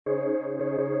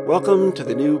Welcome to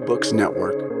the New Books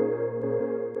Network.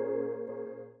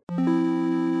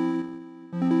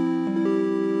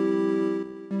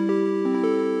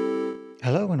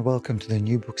 Hello and welcome to the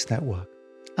New Books Network.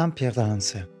 I'm Pierre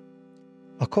Dall'Anse.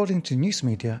 According to news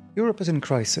media, Europe is in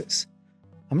crisis.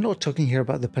 I'm not talking here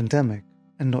about the pandemic,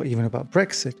 and not even about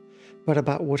Brexit, but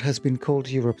about what has been called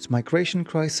Europe's migration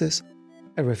crisis,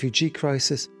 a refugee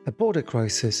crisis, a border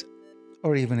crisis,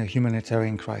 or even a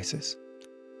humanitarian crisis.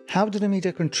 How do the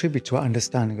media contribute to our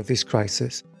understanding of this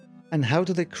crisis, and how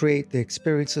do they create the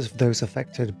experiences of those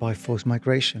affected by forced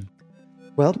migration?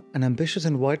 Well, an ambitious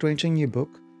and wide-ranging new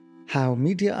book, How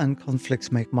Media and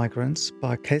Conflicts Make Migrants,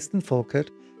 by Kirsten Forkert,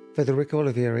 Federico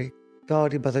Olivieri,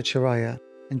 Gardi Bhattacharya,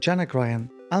 and Jana Graham,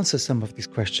 answers some of these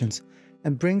questions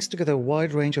and brings together a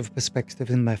wide range of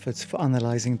perspectives and methods for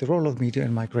analysing the role of media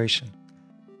in migration.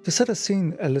 To set a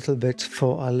scene a little bit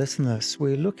for our listeners,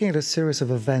 we're looking at a series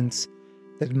of events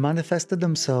that manifested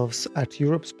themselves at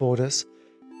Europe's borders,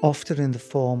 often in the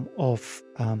form of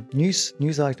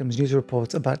news items, news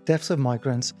reports about deaths of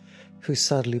migrants who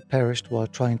sadly perished while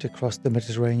trying to cross the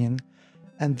Mediterranean.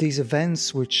 And these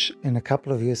events, which in a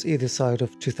couple of years either side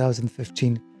of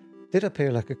 2015 did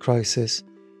appear like a crisis,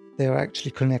 they are actually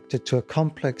connected to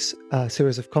a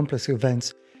series of complex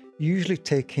events, usually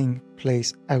taking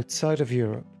place outside of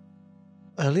Europe.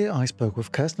 Earlier, I spoke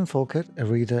with Kirsten Forkert, a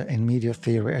reader in media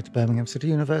theory at Birmingham City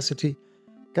University,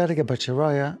 Gardi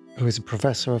Bhattacharya, who is a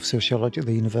professor of sociology at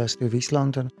the University of East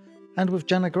London, and with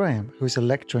Jana Graham, who is a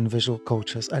lecturer in visual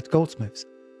cultures at Goldsmiths.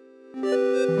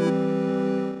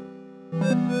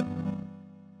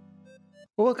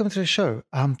 Well, welcome to the show.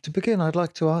 To begin, I'd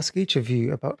like to ask each of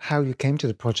you about how you came to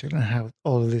the project and how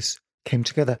all of this came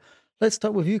together. Let's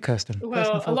start with you, Kirsten.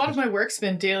 Well, a lot of my work's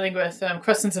been dealing with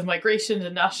questions of migration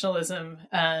and nationalism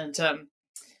and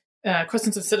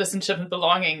questions of citizenship and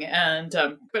belonging.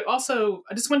 But also,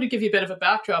 I just wanted to give you a bit of a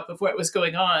backdrop of what was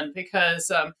going on,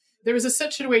 because there was a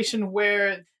situation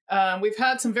where we've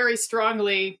had some very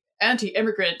strongly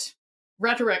anti-immigrant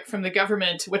rhetoric from the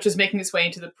government, which is making its way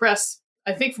into the press.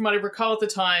 I think from what I recall at the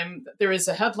time, there was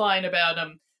a headline about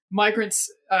migrants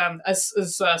as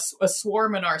a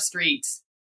swarm in our streets.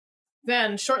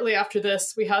 Then, shortly after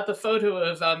this, we had the photo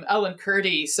of Ellen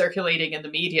Kurdi circulating in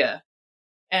the media.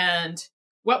 And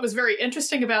what was very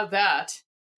interesting about that,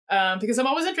 because I'm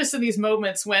always interested in these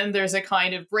moments when there's a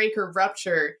kind of break or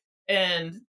rupture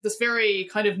in this very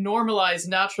kind of normalized,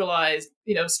 naturalized,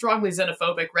 strongly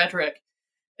xenophobic rhetoric,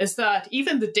 is that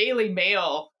even the Daily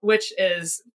Mail, which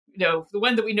is, the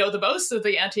one that we know the most of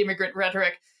the anti-immigrant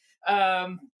rhetoric,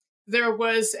 there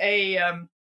was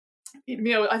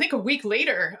I think a week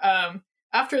later,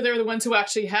 after they were the ones who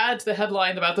actually had the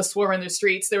headline about the swarm in the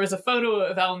streets, there was a photo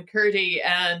of Ellen Kurdi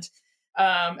and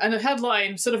a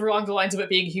headline sort of along the lines of it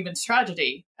being a human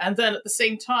tragedy. And then at the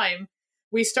same time,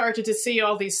 we started to see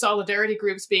all these solidarity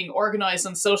groups being organized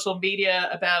on social media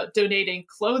about donating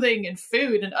clothing and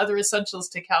food and other essentials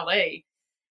to Calais,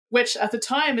 which at the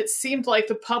time it seemed like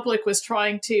the public was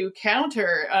trying to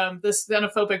counter this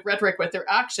xenophobic rhetoric with their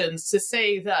actions, to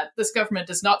say that this government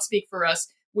does not speak for us.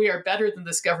 We are better than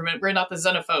this government. We're not the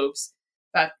xenophobes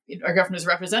that our government is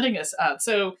representing us at.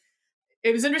 So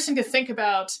it was interesting to think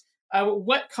about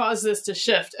what caused this to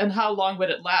shift and how long would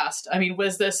it last? I mean,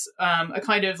 was this a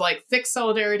kind of like thick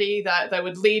solidarity that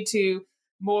would lead to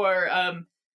more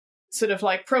sort of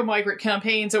like pro-migrant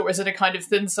campaigns, or was it a kind of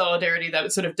thin solidarity that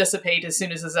would sort of dissipate as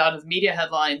soon as it's out of media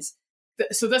headlines?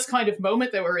 So this kind of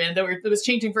moment that we're in, that was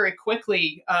changing very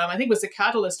quickly, I think was the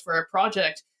catalyst for our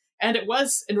project. And it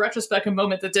was, in retrospect, a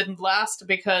moment that didn't last,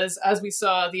 because as we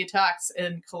saw the attacks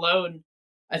in Cologne,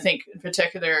 I think in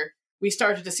particular, we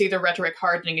started to see the rhetoric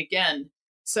hardening again.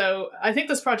 So I think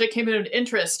this project came in an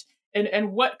interest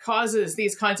in what causes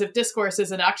these kinds of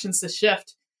discourses and actions to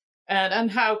shift,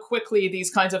 and how quickly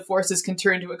these kinds of forces can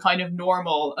turn to a kind of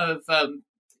normal of, kind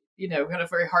of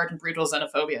very hard and brutal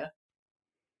xenophobia.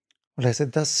 Well, yes,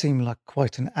 it does seem like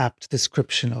quite an apt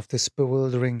description of this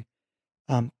bewildering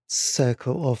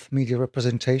circle of media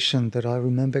representation that I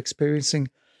remember experiencing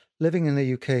living in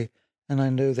the UK. And I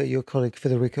know that your colleague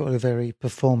Federico Olivieri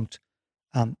performed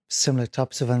similar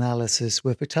types of analysis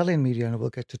with Italian media, and we'll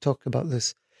get to talk about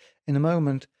this in a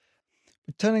moment.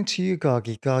 But turning to you,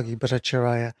 Gargi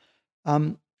Bhattacharya,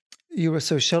 you're a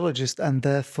sociologist, and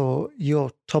therefore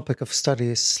your topic of study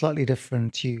is slightly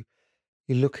different. You're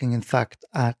looking, in fact,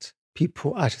 at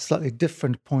people at a slightly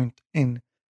different point in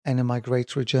a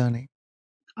migratory journey.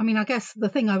 I mean, I guess the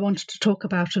thing I wanted to talk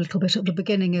about a little bit at the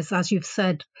beginning is, as you've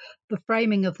said, the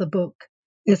framing of the book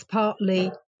is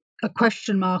partly a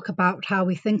question mark about how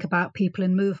we think about people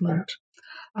in movement.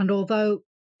 And although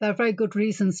there are very good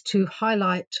reasons to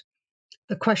highlight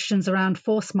the questions around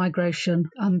forced migration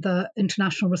and the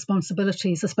international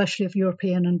responsibilities, especially of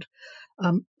European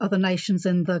and other nations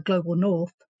in the global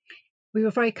north. We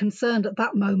were very concerned at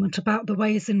that moment about the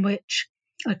ways in which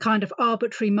a kind of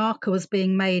arbitrary marker was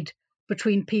being made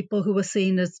between people who were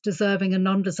seen as deserving and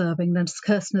non-deserving. And as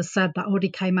Kirsten has said, that already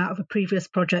came out of a previous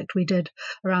project we did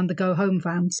around the Go Home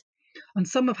vans. And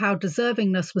some of how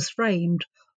deservingness was framed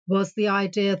was the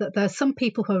idea that there's some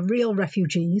people who are real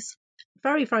refugees,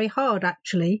 very, very hard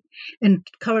actually in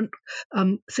current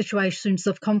situations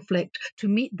of conflict to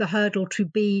meet the hurdle to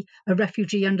be a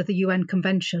refugee under the UN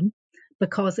Convention,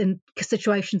 because in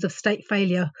situations of state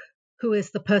failure, who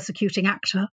is the persecuting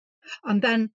actor? And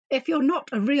then if you're not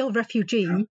a real refugee,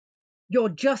 you're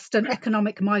just an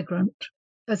economic migrant,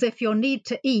 as if your need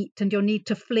to eat and your need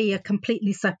to flee are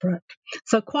completely separate.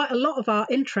 So quite a lot of our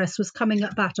interest was coming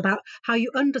at that, about how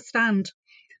you understand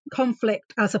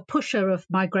conflict as a pusher of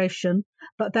migration,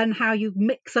 but then how you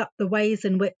mix up the ways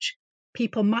in which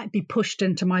people might be pushed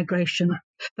into migration,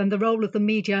 then the role of the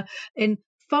media in,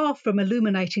 far from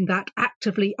illuminating that,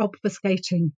 actively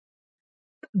obfuscating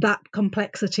that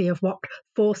complexity of what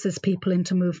forces people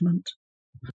into movement.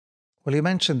 Well, you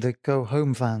mentioned the Go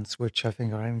Home vans, which I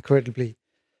think are an incredibly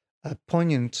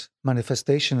poignant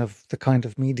manifestation of the kind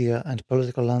of media and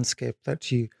political landscape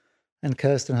that you and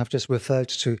Kirsten have just referred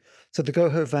to. So the Go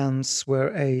Home vans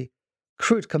were a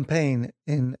crude campaign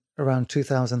in around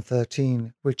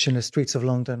 2013, which in the streets of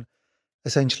London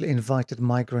essentially invited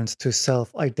migrants to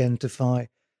self-identify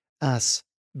as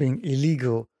being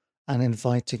illegal and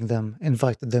invited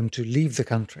them to leave the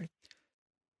country.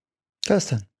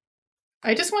 Kirsten.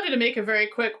 I just wanted to make a very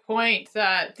quick point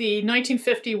that the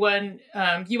 1951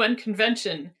 UN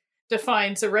Convention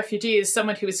defines a refugee as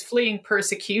someone who is fleeing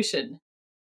persecution.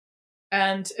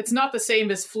 And it's not the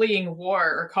same as fleeing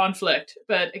war or conflict.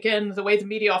 But again, the way the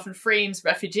media often frames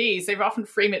refugees, they often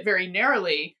frame it very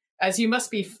narrowly as you must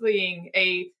be fleeing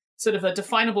a sort of a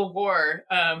definable war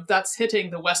that's hitting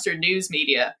the Western news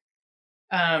media.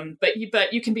 But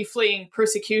you can be fleeing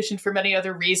persecution for many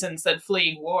other reasons than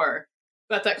fleeing war.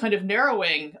 But that kind of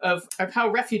narrowing of how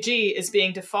refugee is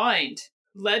being defined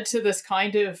led to this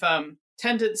kind of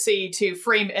tendency to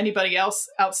frame anybody else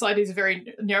outside these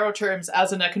very narrow terms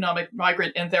as an economic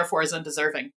migrant and therefore as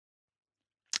undeserving.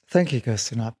 Thank you,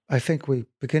 Kirsten. I think we're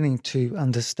beginning to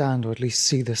understand, or at least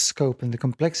see, the scope and the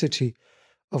complexity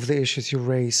of the issues you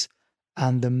raise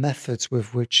and the methods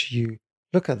with which you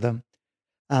look at them.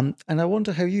 And I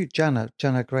wonder how you, Jana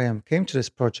Graham, came to this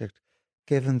project,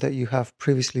 given that you have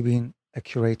previously been a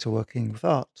curator working with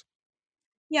art.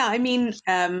 Yeah, I mean,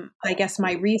 I guess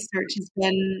my research has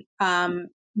been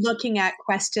looking at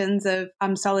questions of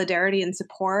solidarity and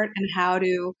support, and how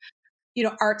do,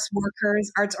 arts workers,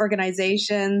 arts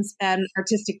organizations, and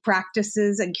artistic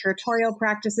practices and curatorial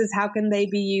practices, how can they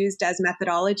be used as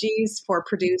methodologies for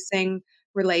producing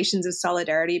relations of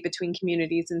solidarity between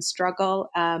communities in struggle?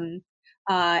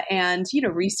 And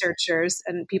researchers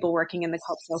and people working in the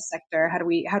cultural sector,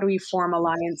 how do we form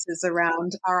alliances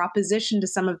around our opposition to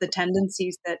some of the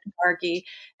tendencies that Gargi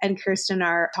and Kirsten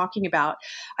are talking about?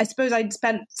 I suppose I'd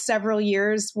spent several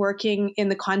years working in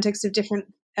the context of different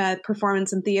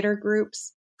performance and theater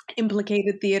groups,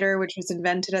 implicated theater, which was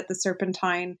invented at the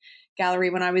Serpentine Gallery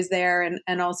when I was there,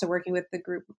 and also working with the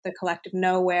group, the Collective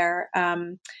Nowhere,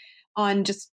 on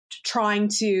just trying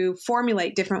to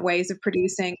formulate different ways of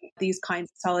producing these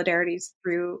kinds of solidarities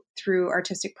through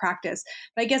artistic practice.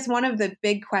 But I guess one of the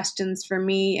big questions for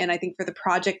me, and I think for the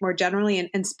project more generally,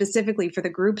 and specifically for the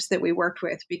groups that we worked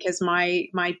with, because my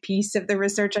piece of the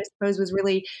research, I suppose, was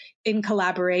really in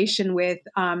collaboration with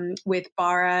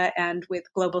BARA and with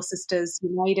Global Sisters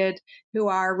United, who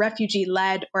are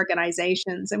refugee-led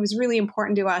organizations. It was really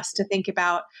important to us to think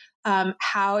about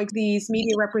how these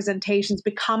media representations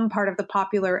become part of the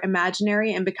popular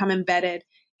imaginary and become embedded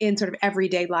in sort of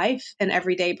everyday life and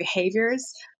everyday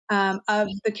behaviors of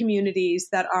the communities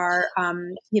that are,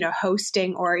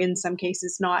 hosting, or in some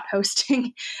cases not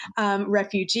hosting,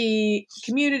 refugee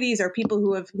communities, or people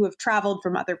who have traveled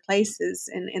from other places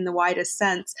in the widest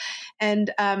sense.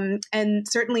 And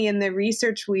certainly in the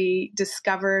research, we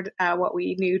discovered what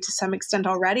we knew to some extent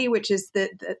already, which is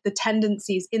the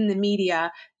tendencies in the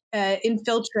media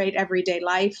infiltrate everyday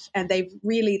life, and they've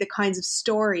really the kinds of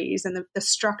stories and the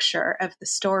structure of the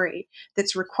story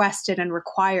that's requested and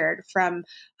required from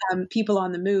people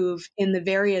on the move in the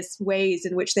various ways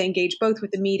in which they engage both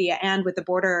with the media and with the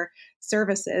border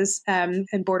services and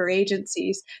border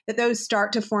agencies, that those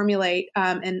start to formulate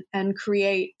and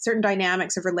create certain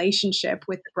dynamics of relationship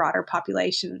with the broader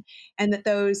population, and that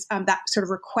those that sort of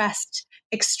request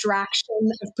extraction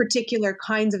of particular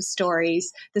kinds of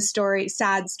stories,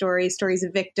 sad stories, stories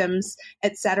of victims,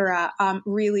 etc.,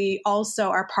 really also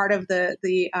are part of the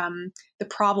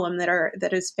problem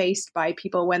that is faced by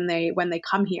people when they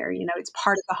come here. It's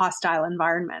part of the hostile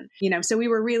environment. So we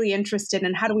were really interested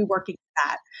in how do we work against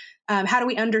that. How do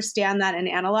we understand that and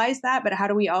analyze that? But how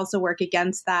do we also work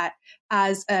against that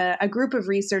as a group of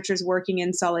researchers working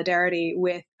in solidarity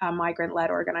with migrant-led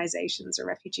organizations or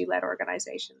refugee-led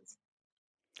organizations?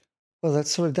 Well, that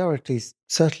solidarity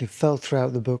certainly felt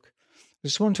throughout the book. I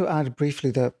just want to add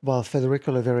briefly that while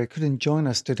Federico Oliveri couldn't join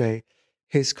us today,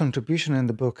 his contribution in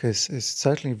the book is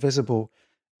certainly visible,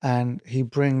 and he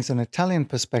brings an Italian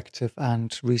perspective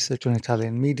and research on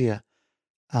Italian media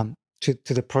to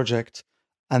the project.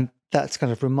 And that's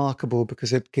kind of remarkable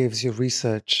because it gives your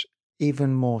research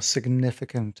even more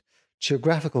significant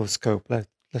geographical scope, let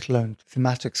alone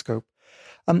thematic scope.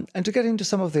 And to get into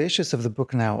some of the issues of the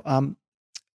book now,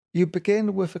 you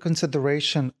begin with a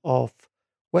consideration of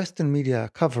Western media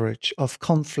coverage of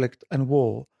conflict and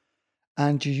war,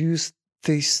 and you use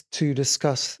these to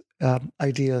discuss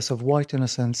ideas of white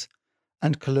innocence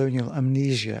and colonial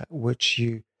amnesia, which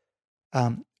you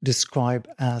describe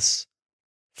as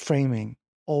framing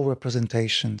all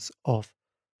representations of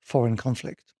foreign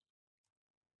conflict.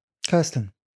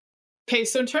 Kirsten. Okay,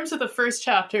 so in terms of the first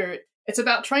chapter, it's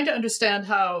about trying to understand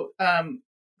how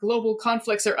global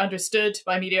conflicts are understood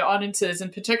by media audiences,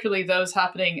 and particularly those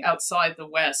happening outside the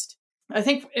West. I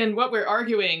think in what we're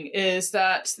arguing is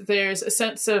that there's a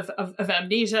sense of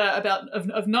amnesia,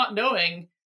 of not knowing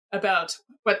about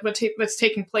what's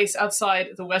taking place outside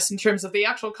the West in terms of the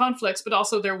actual conflicts, but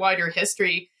also their wider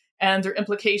history and their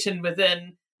implication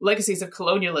within legacies of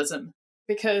colonialism.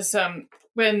 Because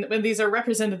when these are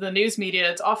represented in the news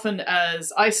media, it's often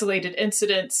as isolated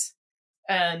incidents,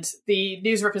 and the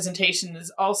news representation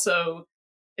is also,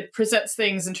 it presents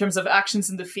things in terms of actions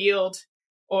in the field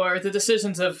or the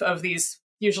decisions of these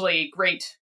usually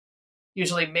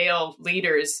male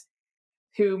leaders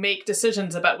who make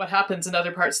decisions about what happens in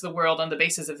other parts of the world on the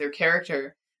basis of their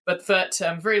character, but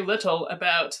very little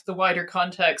about the wider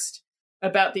context,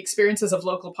 about the experiences of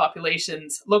local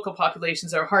populations. Local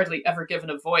populations are hardly ever given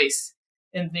a voice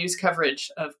in news coverage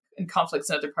in conflicts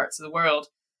in other parts of the world.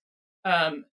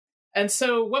 And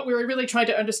so what we were really trying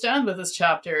to understand with this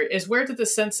chapter is, where did the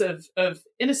sense of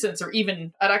innocence, or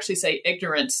even, I'd actually say,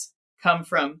 ignorance, come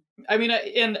from? I mean,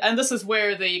 and this is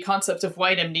where the concept of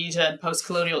white amnesia and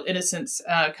post-colonial innocence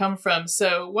come from.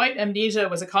 So white amnesia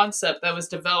was a concept that was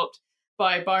developed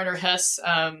by Barner Hess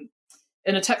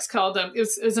in a text called, it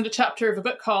was in a chapter of a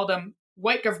book called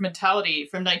White Governmentality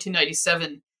from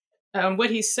 1997. What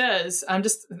he says, I'm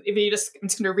just going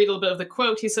to read a little bit of the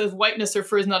quote. He says, whiteness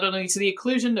refers not only to the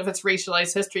occlusion of its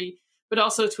racialized history, but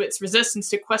also to its resistance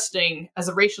to questioning as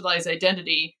a racialized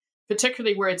identity,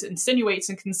 particularly where it insinuates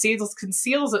and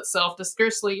conceals itself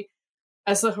discursively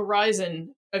as the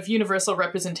horizon of universal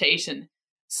representation.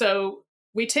 So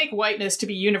we take whiteness to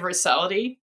be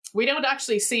universality. We don't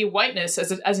actually see whiteness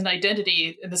as an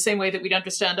identity in the same way that we'd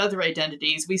understand other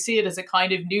identities. We see it as a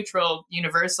kind of neutral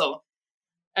universal.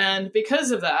 And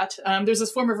because of that, there's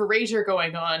this form of erasure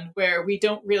going on where we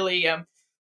don't really,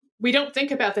 we don't think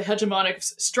about the hegemonic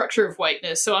structure of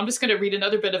whiteness. So I'm just going to read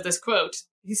another bit of this quote.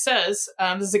 He says,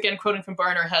 this is again quoting from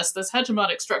Barner Hess, this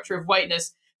hegemonic structure of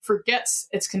whiteness forgets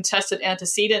its contested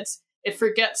antecedents. It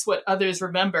forgets what others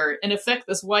remember. In effect,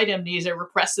 this white amnesia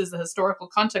represses the historical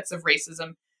context of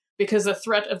racism because the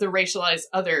threat of the racialized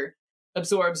other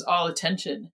absorbs all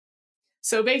attention.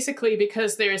 So basically,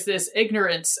 because there's this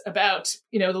ignorance about,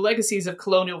 the legacies of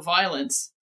colonial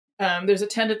violence, there's a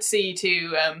tendency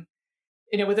to,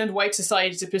 within white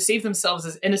society to perceive themselves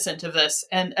as innocent of this.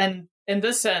 And in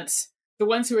this sense, the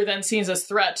ones who are then seen as a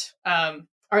threat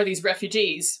are these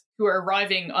refugees who are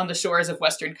arriving on the shores of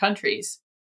Western countries.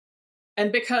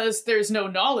 And because there's no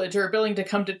knowledge or ability to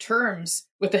come to terms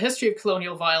with the history of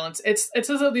colonial violence, it's as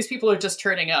though these people are just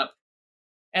turning up.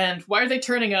 And why are they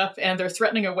turning up? And they're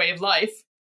threatening a way of life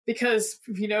because,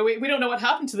 we don't know what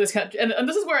happened to this country. And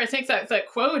this is where I think that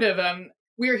quote of,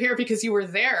 we're here because you were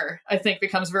there, I think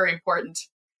becomes very important.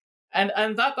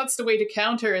 And that's the way to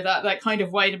counter that kind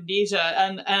of white amnesia.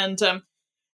 And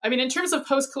I mean, in terms of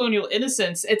post-colonial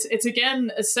innocence, it's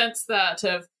again a sense that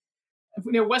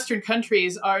Western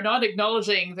countries are not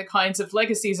acknowledging the kinds of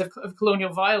legacies of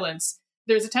colonial violence.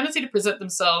 There's a tendency to present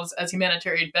themselves as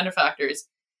humanitarian benefactors.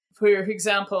 For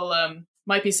example,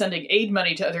 might be sending aid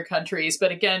money to other countries,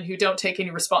 but again, who don't take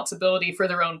any responsibility for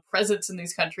their own presence in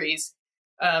these countries,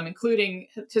 including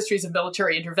histories of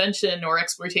military intervention or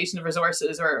exploitation of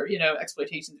resources or,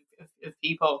 exploitation of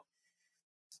people.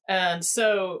 And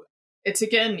so it's,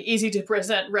 again, easy to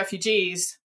present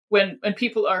refugees when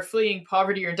people are fleeing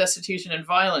poverty or destitution and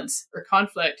violence or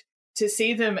conflict, to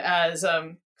see them as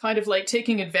kind of like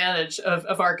taking advantage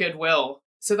of our goodwill.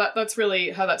 So that's really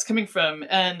how that's coming from.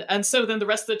 And so then the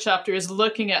rest of the chapter is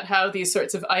looking at how these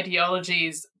sorts of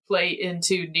ideologies play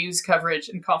into news coverage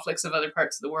and conflicts of other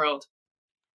parts of the world.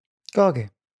 Gargi.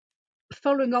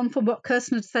 Following on from what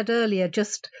Kirsten had said earlier,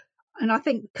 and I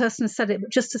think Kirsten said it,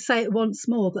 but just to say it once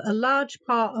more, that a large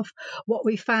part of what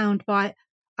we found by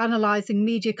analysing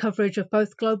media coverage of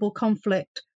both global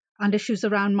conflict and issues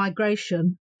around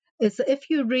migration is that if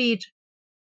you read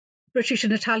British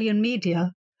and Italian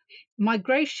media,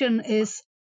 migration is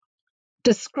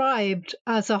described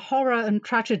as a horror and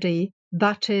tragedy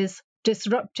that is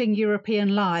disrupting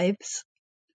European lives,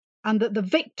 and that the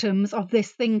victims of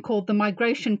this thing called the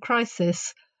migration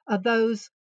crisis are those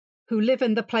who live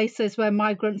in the places where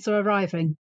migrants are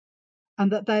arriving,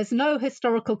 and that there's no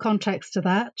historical context to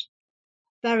that.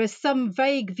 There is some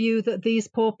vague view that these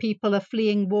poor people are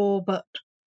fleeing war, but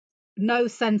no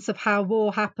sense of how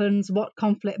war happens, what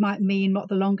conflict might mean, what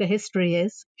the longer history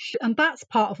is. And that's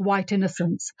part of white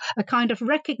innocence, a kind of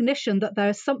recognition that there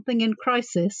is something in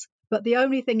crisis, but the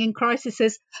only thing in crisis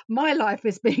is my life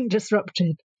is being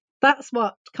disrupted. That's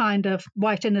what kind of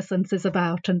white innocence is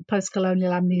about, and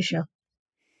post-colonial amnesia.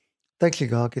 Thank you,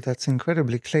 Gargi. That's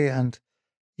incredibly clear. And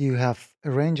you have a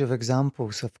range of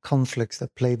examples of conflicts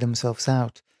that play themselves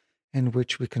out, in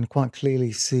which we can quite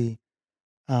clearly see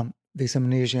this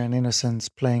amnesia and innocence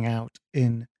playing out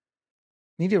in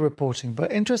media reporting.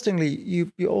 But interestingly,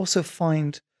 you also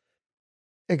find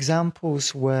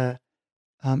examples where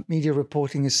media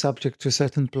reporting is subject to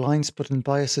certain blind spot and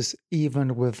biases,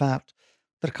 even without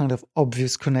that kind of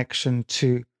obvious connection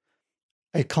to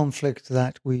a conflict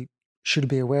that we should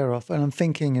be aware of. And I'm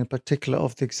thinking in particular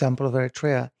of the example of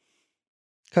Eritrea.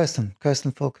 Kirsten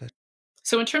Forkert.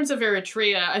 So in terms of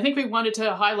Eritrea, I think we wanted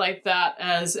to highlight that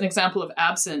as an example of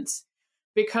absence,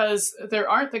 because there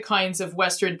aren't the kinds of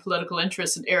Western political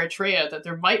interests in Eritrea that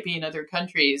there might be in other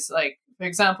countries. Like, for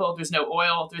example, there's no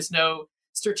oil, there's no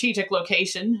strategic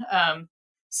location.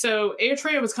 So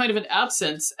Eritrea was kind of an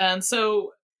absence. And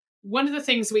so one of the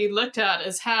things we looked at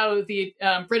is how the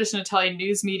British and Italian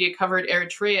news media covered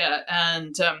Eritrea.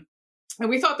 And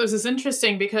we thought this was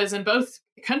interesting because in both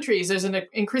countries, there's an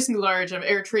increasingly large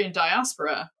Eritrean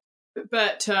diaspora.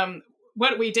 But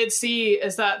what we did see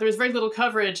is that there was very little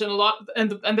coverage, and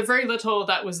the very little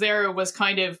that was there was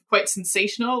kind of quite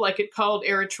sensational. Like, it called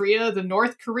Eritrea the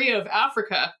North Korea of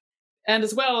Africa. And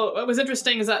as well, what was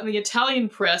interesting is that in the Italian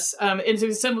press, it was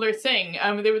a similar thing.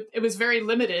 It was very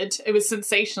limited. It was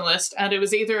sensationalist, and it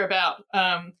was either about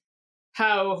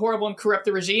how horrible and corrupt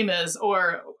the regime is,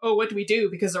 or, oh, what do we do?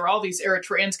 Because there are all these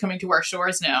Eritreans coming to our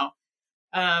shores now.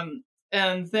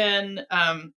 And then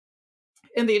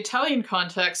in the Italian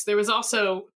context, there was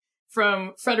also,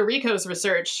 from Federico's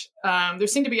research, there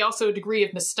seemed to be also a degree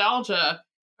of nostalgia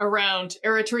around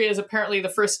Eritrea as apparently the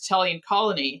first Italian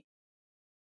colony.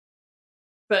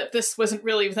 But this wasn't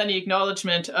really with any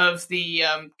acknowledgement of the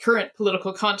current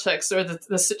political context or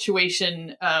the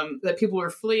situation that people were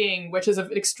fleeing, which is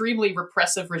an extremely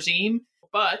repressive regime.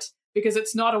 But because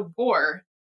it's not a war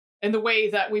in the way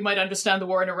that we might understand the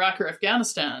war in Iraq or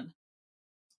Afghanistan,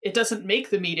 it doesn't make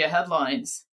the media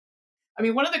headlines. I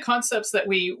mean, one of the concepts that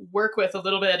we work with a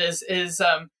little bit is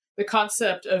the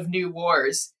concept of new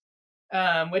wars.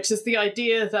 Which is the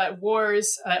idea that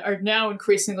wars are now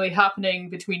increasingly happening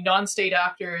between non-state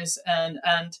actors and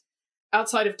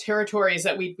outside of territories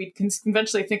that we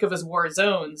conventionally think of as war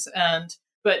zones.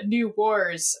 But new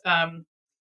wars,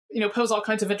 pose all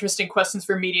kinds of interesting questions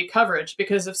for media coverage,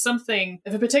 because if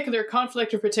a particular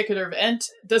conflict or particular event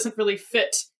doesn't really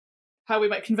fit how we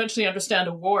might conventionally understand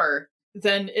a war,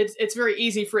 then it's very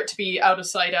easy for it to be out of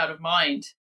sight, out of mind,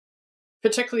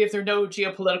 particularly if there are no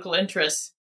geopolitical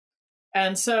interests.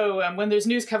 And so when there's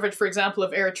news coverage, for example,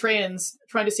 of Eritreans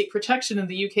trying to seek protection in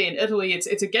the UK and Italy,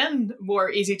 it's again more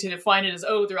easy to define it as,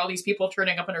 oh, there are all these people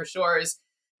turning up on our shores,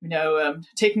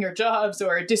 taking our jobs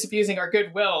or disabusing our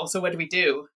goodwill. So what do we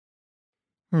do?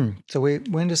 So we're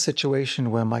in a situation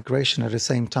where migration at the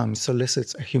same time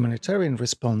solicits a humanitarian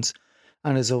response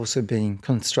and is also being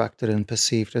constructed and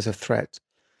perceived as a threat.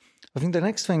 I think the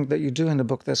next thing that you do in the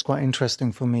book that's quite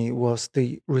interesting for me was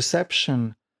the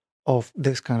reception of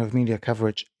this kind of media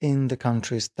coverage in the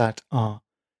countries that are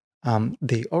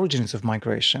the origins of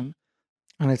migration.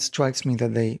 And it strikes me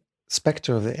that they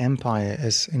spectre of the empire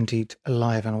is indeed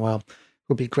alive and well. It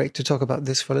would be great to talk about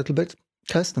this for a little bit.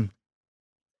 Kirsten.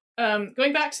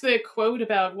 Going back to the quote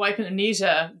about white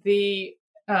amnesia, the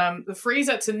phrase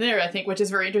that's in there, I think, which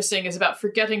is very interesting, is about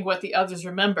forgetting what the others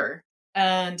remember.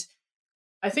 And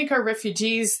I think the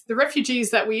refugees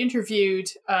that we interviewed,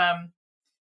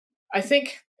 I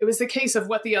think it was the case of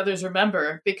what the others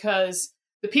remember, because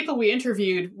the people we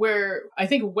interviewed were, I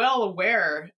think, well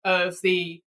aware of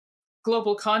the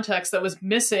global context that was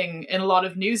missing in a lot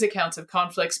of news accounts of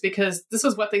conflicts, because this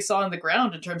was what they saw on the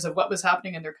ground in terms of what was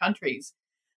happening in their countries.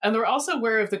 And they're also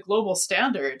aware of the global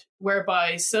standard,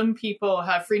 whereby some people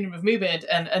have freedom of movement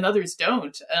and others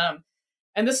don't.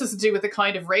 And this has to do with the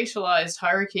kind of racialized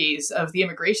hierarchies of the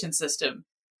immigration system.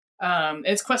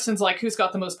 It's questions like who's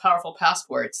got the most powerful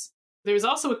passports. There was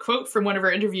also a quote from one of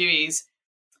our interviewees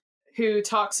who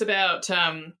talks about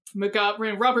Robert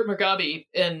Mugabe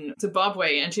in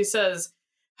Zimbabwe. And she says,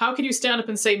 how can you stand up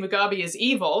and say Mugabe is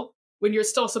evil when you're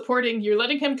still you're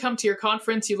letting him come to your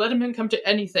conference, you let him come to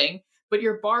anything, but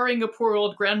you're barring a poor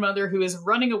old grandmother who is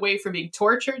running away from being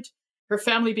tortured, her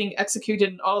family being executed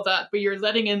and all that, but you're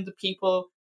letting in the people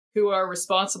who are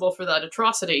responsible for that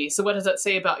atrocity. So what does that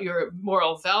say about your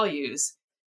moral values?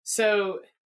 So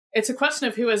it's a question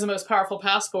of who has the most powerful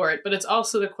passport, but it's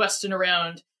also the question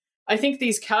around, I think,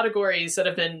 these categories that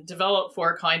have been developed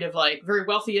for kind of like very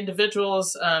wealthy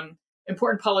individuals,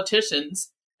 important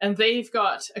politicians, and they've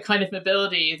got a kind of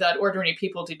mobility that ordinary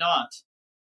people do not.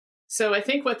 So I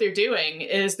think what they're doing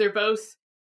is they're both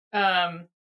aware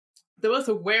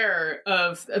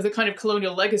of the kind of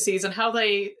colonial legacies and how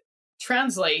they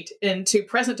translate into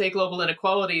present day global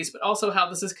inequalities, but also how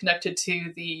this is connected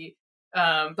to the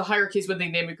hierarchies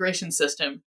within the immigration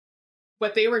system.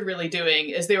 What they were really doing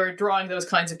is they were drawing those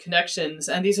kinds of connections,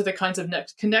 and these are the kinds of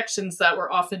connections that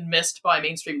were often missed by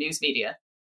mainstream news media.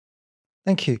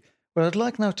 Thank you. Well, I'd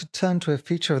like now to turn to a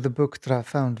feature of the book that I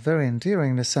found very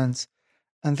endearing in a sense,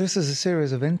 and this is a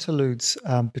series of interludes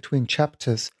between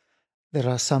chapters. There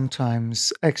are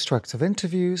sometimes extracts of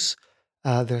interviews,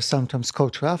 there are sometimes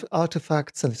cultural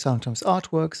artifacts, and sometimes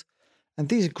artworks, and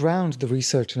these ground the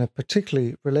research in a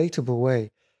particularly relatable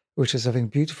way, which is, I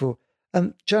think, beautiful.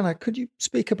 Jana, could you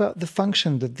speak about the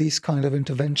function that these kind of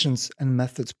interventions and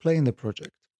methods play in the project?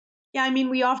 Yeah, I mean,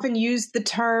 we often use the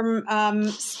term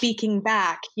speaking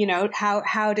back.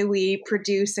 How do we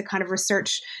produce a kind of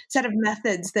research set of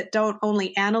methods that don't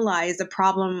only analyze a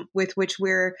problem with which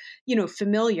we're,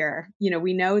 familiar.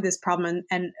 We know this problem,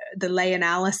 and the lay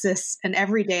analysis and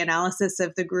everyday analysis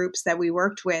of the groups that we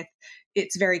worked with,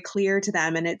 it's very clear to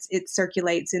them, and it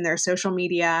circulates in their social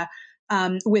media.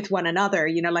 With one another,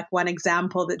 like one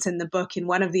example that's in the book in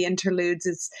one of the interludes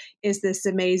is this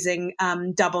amazing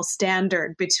double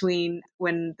standard between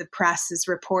when the press is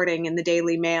reporting in the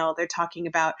Daily Mail, they're talking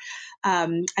about a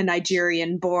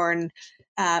Nigerian-born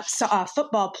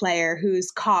football player who's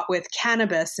caught with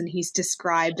cannabis, and he's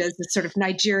described as a sort of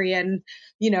Nigerian,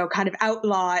 kind of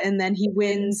outlaw, and then he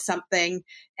wins something,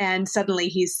 and suddenly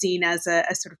he's seen as a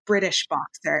sort of British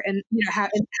boxer, and how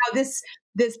this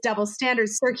double standard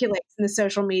circulates in the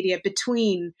social media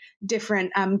between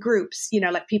different groups.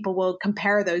 Like people will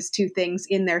compare those two things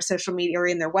in their social media or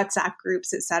in their WhatsApp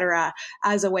groups, et cetera,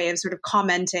 as a way of sort of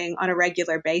commenting on a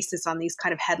regular basis on these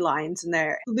kind of headlines and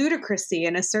their ludicrousy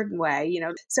in a certain way.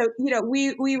 So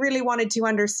we really wanted to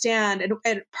understand,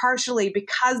 and partially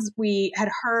because we had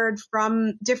heard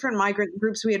from different migrant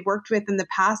groups we had worked with in the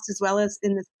past, as well as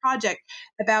in this project,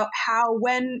 about how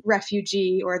when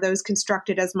refugee or those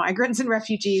constructed as migrants and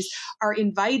refugees are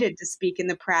invited to speak in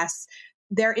the press,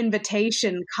 their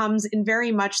invitation comes in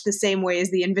very much the same way as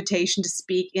the invitation to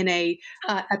speak in at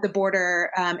the border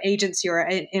agency or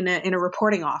in a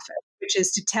reporting office, which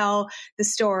is to tell the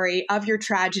story of your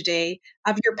tragedy,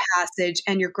 of your passage,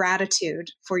 and your gratitude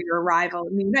for your arrival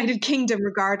in the United Kingdom,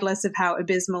 regardless of how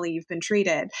abysmally you've been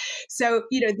treated. So,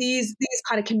 these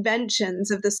kind of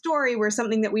conventions of the story were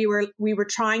something that we were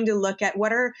trying to look at.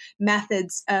 What are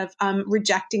methods of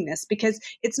rejecting this? Because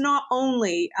it's not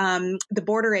only the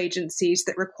border agencies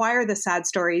that require the sad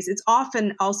stories. It's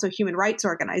often also human rights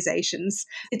organizations.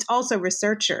 It's also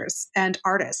researchers and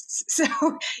artists. So,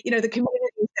 the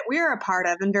communities that we're a part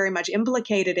of and very much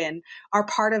implicated in are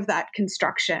part of that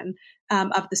construction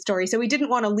of the story. So we didn't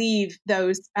want to leave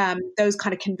those kind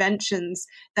of conventions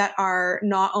that are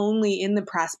not only in the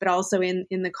press, but also in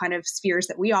the kind of spheres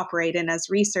that we operate in as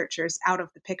researchers out of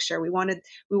the picture. We wanted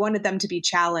them to be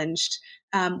challenged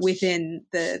within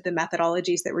the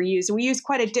methodologies that were used. And we used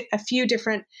quite a few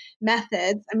different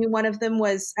methods. I mean, one of them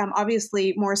was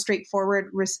obviously more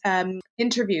straightforward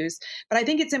interviews, but I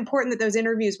think it's important that those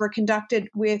interviews were conducted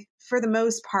with, for the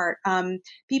most part,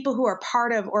 people who are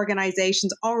part of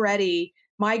organizations already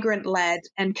migrant-led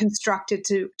and constructed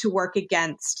to work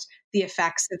against the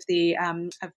effects of the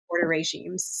of border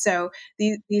regimes. So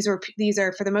these are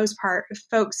for the most part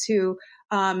folks who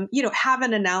have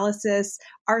an analysis,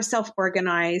 are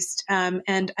self-organized,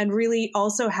 and really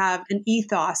also have an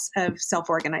ethos of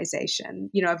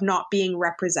self-organization. Of not being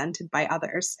represented by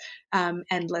others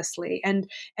endlessly. And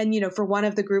for one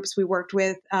of the groups we worked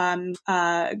with,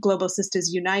 Global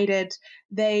Sisters United,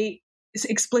 they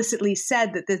explicitly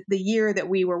said that the year that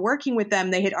we were working with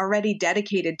them, they had already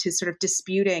dedicated to sort of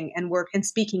disputing and work and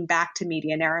speaking back to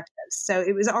media narratives. So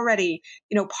it was already,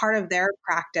 part of their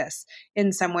practice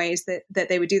in some ways that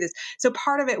they would do this. So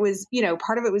part of it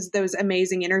was those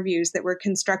amazing interviews that were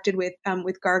constructed with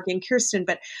Gargi and Kirsten.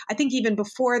 But I think even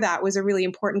before that was a really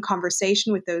important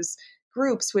conversation with those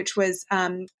groups, which was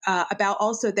about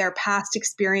also their past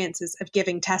experiences of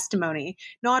giving testimony,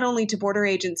 not only to border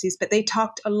agencies, but they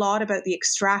talked a lot about the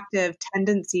extractive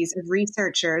tendencies of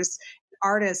researchers,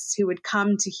 artists who would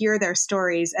come to hear their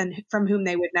stories and from whom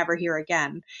they would never hear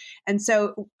again. And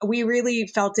so we really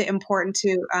felt it important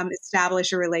to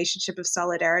establish a relationship of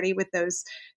solidarity with those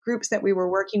groups that we were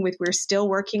working with, we're still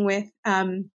working with,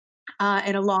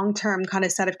 and a long-term kind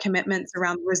of set of commitments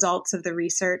around the results of the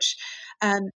research.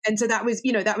 And so that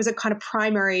was a kind of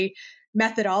primary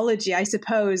methodology, I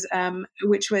suppose,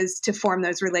 which was to form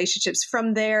those relationships.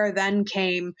 From there, then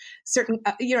came certain,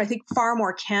 I think far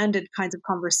more candid kinds of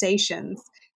conversations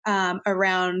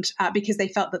around, because they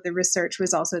felt that the research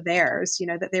was also theirs,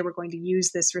 that they were going to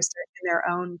use this research in their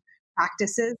own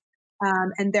practices.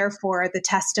 And therefore, the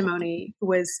testimony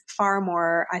was far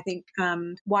more, I think,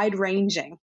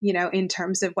 wide-ranging, in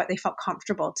terms of what they felt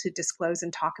comfortable to disclose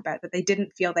and talk about, that they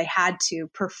didn't feel they had to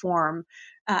perform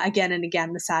again and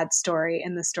again the sad story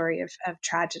and the story of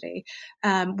tragedy,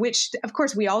 which, of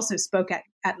course, we also spoke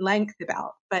at length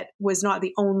about, but was not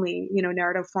the only,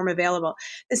 narrative form available.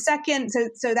 The second,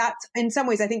 so that's, in some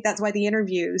ways, I think that's why the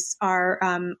interviews are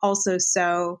also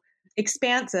so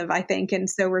expansive, I think, and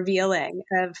so revealing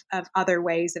of other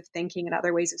ways of thinking and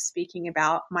other ways of speaking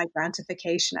about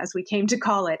migrantification, as we came to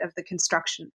call it, of the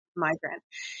construction of migrant.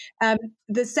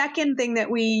 The second thing that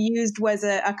we used was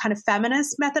a kind of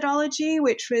feminist methodology,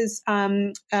 which was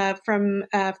from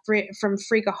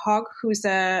Frigga Haug, who's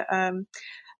a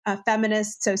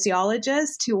feminist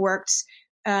sociologist who worked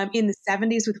in the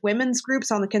 70s with women's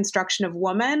groups on the construction of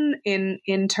woman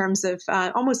in terms of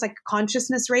almost like a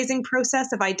consciousness raising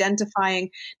process of identifying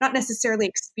not necessarily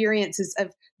experiences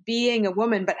of being a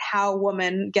woman, but how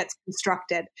woman gets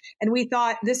constructed. And we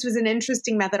thought this was an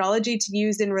interesting methodology to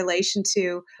use in relation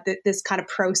to this kind of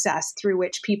process through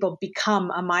which people become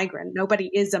a migrant.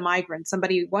 Nobody is a migrant.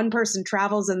 One person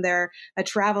travels and they're a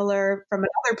traveler from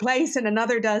another place, and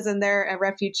another does and they're a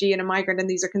refugee and a migrant, and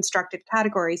these are constructed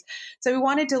categories. So we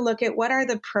wanted to look at what are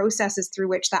the processes through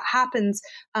which that happens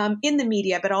in the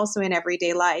media, but also in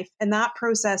everyday life. And that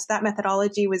process, that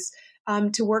methodology was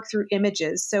to work through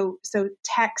images. So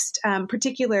text,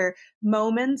 particular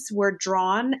moments were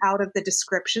drawn out of the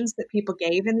descriptions that people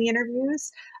gave in the interviews.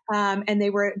 And they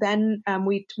were then,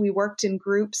 we worked in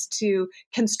groups to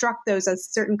construct those as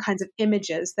certain kinds of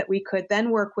images that we could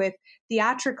then work with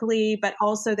theatrically, but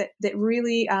also that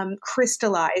really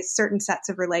crystallize certain sets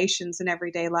of relations in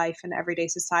everyday life and everyday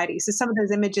society. So some of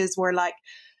those images were like,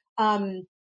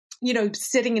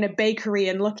 sitting in a bakery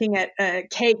and looking at a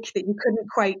cake that you couldn't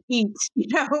quite eat,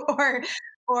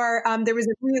 or there was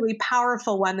a really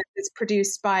powerful one that was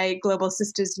produced by Global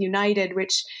Sisters United,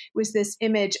 which was this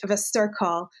image of a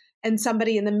circle and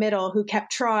somebody in the middle who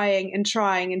kept trying and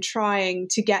trying and trying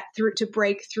to get through, to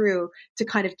break through, to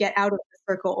kind of get out of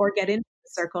the circle or get into the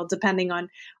circle, depending on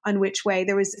which way.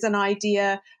 There was an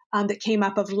idea that came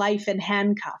up of life in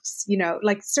handcuffs,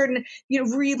 like certain,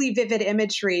 really vivid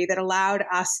imagery that allowed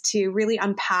us to really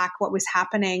unpack what was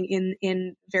happening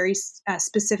in very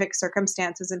specific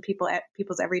circumstances in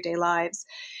people's everyday lives.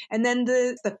 And then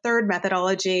the third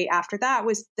methodology after that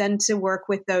was then to work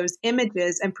with those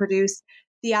images and produce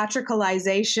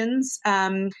theatricalizations,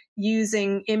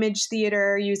 using image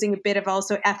theater, using a bit of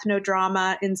also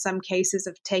ethnodrama in some cases,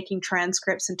 of taking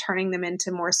transcripts and turning them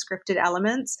into more scripted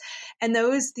elements. And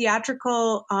those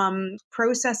theatrical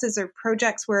processes or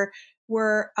projects were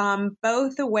were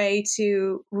both a way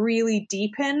to really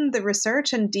deepen the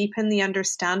research and deepen the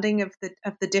understanding of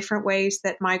the different ways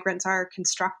that migrants are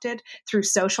constructed through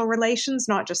social relations,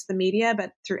 not just the media,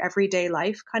 but through everyday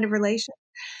life kind of relations,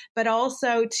 but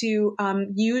also to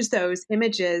use those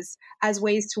images as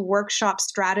ways to workshop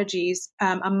strategies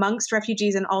amongst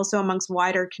refugees and also amongst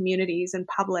wider communities and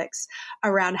publics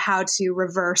around how to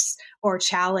reverse or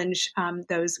challenge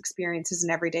those experiences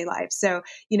in everyday life. So,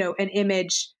 an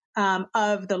image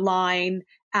of the line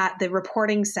at the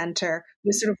reporting center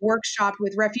was sort of workshopped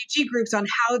with refugee groups on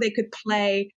how they could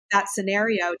play that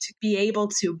scenario to be able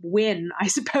to win, I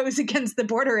suppose, against the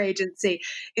border agency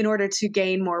in order to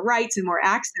gain more rights and more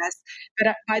access.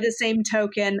 But by the same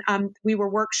token, we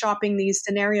were workshopping these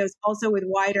scenarios also with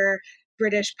wider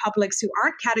British publics who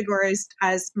aren't categorized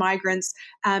as migrants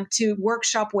to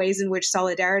workshop ways in which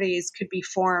solidarities could be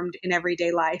formed in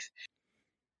everyday life.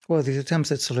 Well, these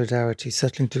attempts at solidarity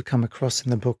certainly do come across in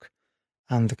the book,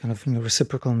 and the kind of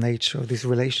reciprocal nature of this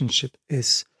relationship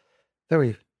is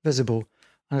very visible.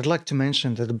 And I'd like to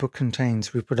mention that the book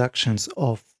contains reproductions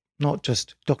of not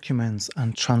just documents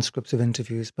and transcripts of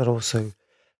interviews, but also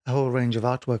a whole range of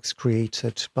artworks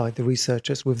created by the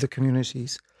researchers with the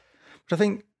communities. But I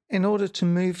think in order to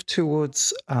move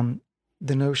towards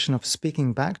the notion of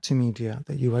speaking back to media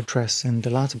that you address in the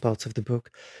latter parts of the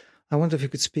book, I wonder if you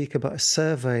could speak about a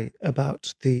survey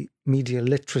about the media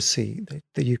literacy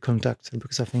that you conducted,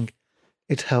 because I think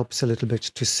it helps a little bit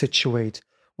to situate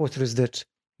what it is that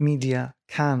media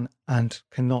can and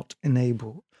cannot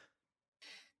enable.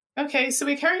 Okay, so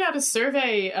we carried out a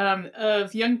survey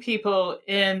of young people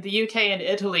in the UK and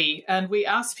Italy, and we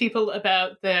asked people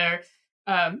about their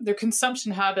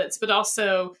consumption habits, but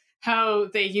also how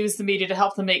they use the media to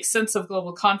help them make sense of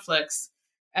global conflicts,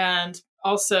 and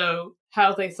also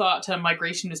how they thought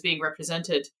migration was being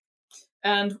represented.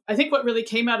 And I think what really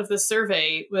came out of this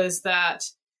survey was that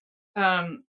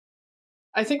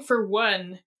I think, for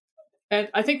one, and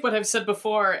I think what I've said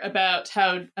before about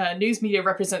how news media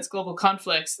represents global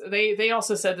conflicts, they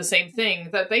also said the same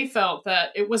thing, that they felt that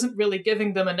it wasn't really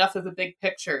giving them enough of the big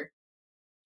picture.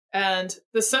 And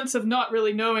the sense of not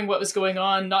really knowing what was going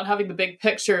on, not having the big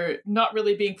picture, not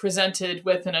really being presented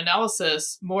with an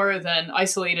analysis more than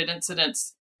isolated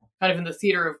incidents kind of in the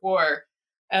theater of war.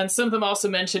 And some of them also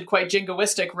mentioned quite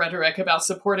jingoistic rhetoric about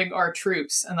supporting our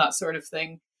troops and that sort of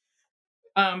thing.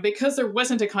 Because there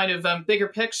wasn't a kind of bigger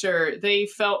picture, they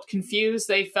felt confused.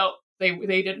 They felt they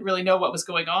didn't really know what was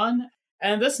going on.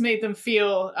 And this made them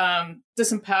feel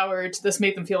disempowered. This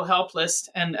made them feel helpless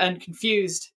and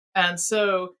confused. And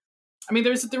so, I mean,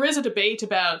 there is a debate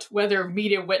about whether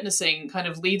media witnessing kind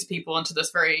of leads people into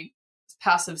this very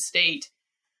passive state.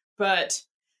 But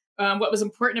what was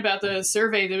important about the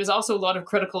survey, there was also a lot of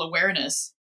critical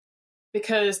awareness,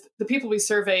 because the people we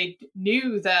surveyed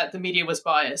knew that the media was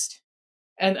biased.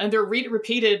 And there were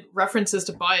repeated references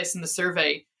to bias in the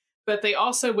survey, but they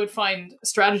also would find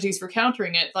strategies for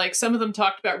countering it. Like, some of them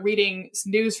talked about reading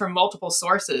news from multiple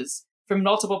sources, from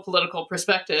multiple political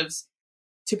perspectives,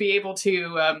 to be able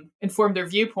to inform their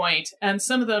viewpoint. And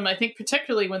some of them, I think,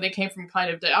 particularly when they came from kind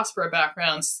of diaspora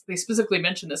backgrounds, they specifically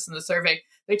mentioned this in the survey,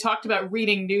 they talked about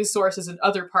reading news sources in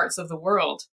other parts of the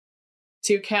world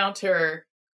to counter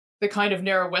the kind of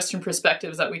narrow Western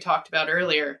perspectives that we talked about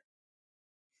earlier.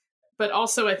 But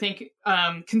also, I think,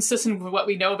 consistent with what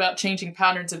we know about changing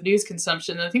patterns of news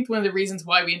consumption. And I think one of the reasons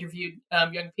why we interviewed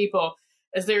young people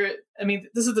is this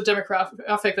is the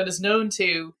demographic that is known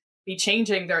to be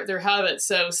changing their habits.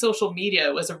 So social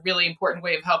media was a really important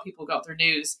way of how people got their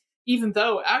news, even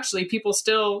though actually people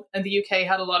still in the UK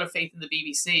had a lot of faith in the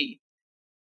BBC.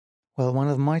 Well, one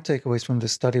of my takeaways from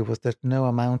this study was that no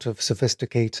amount of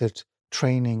sophisticated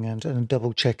training and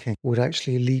double checking would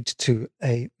actually lead to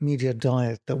a media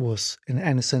diet that was in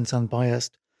any sense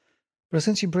unbiased. But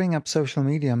since you bring up social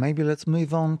media, maybe let's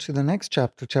move on to the next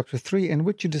chapter, chapter 3, in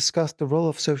which you discuss the role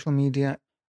of social media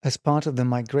as part of the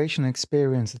migration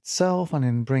experience itself, and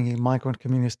in bringing migrant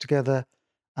communities together,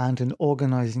 and in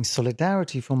organizing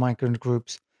solidarity for migrant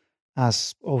groups,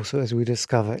 as we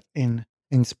discover in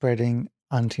spreading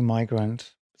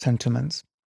anti-migrant sentiments.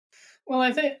 Well,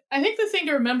 I think the thing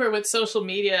to remember with social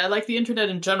media, like the internet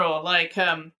in general,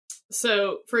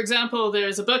 so for example,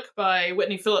 there's a book by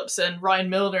Whitney Phillips and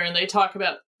Ryan Milner, and they talk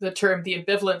about the term the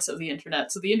ambivalence of the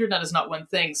internet. So the internet is not one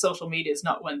thing, social media is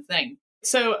not one thing.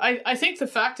 So I think the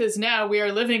fact is now we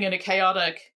are living in a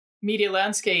chaotic media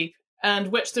landscape,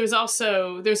 and which there's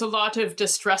a lot of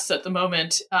distress at the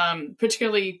moment,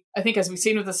 particularly, I think, as we've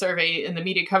seen with the survey, in the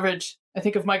media coverage, I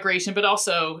think, of migration, but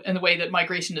also in the way that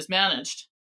migration is managed.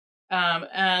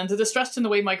 And the distrust in the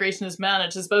way migration is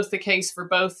managed is both the case for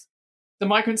both the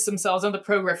migrants themselves and the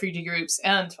pro-refugee groups,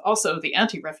 and also the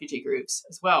anti-refugee groups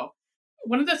as well.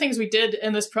 One of the things we did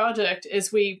in this project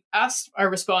is we asked our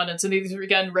respondents, and these were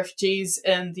again refugees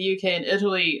in the UK and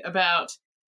Italy, about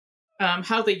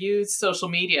how they use social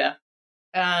media.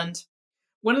 And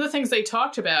one of the things they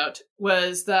talked about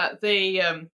was that they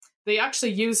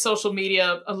actually use social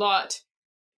media a lot,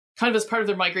 kind of as part of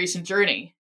their migration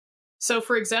journey. So,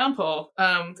 for example,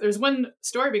 there's one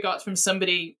story we got from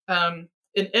somebody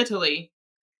in Italy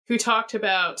who talked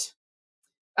about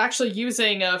actually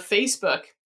using Facebook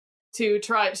to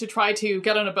try to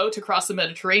get on a boat to cross the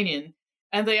Mediterranean.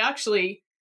 And they actually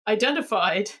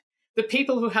identified the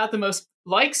people who had the most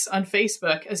likes on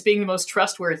Facebook as being the most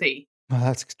trustworthy. Well,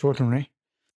 that's extraordinary.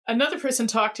 Another person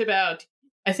talked about,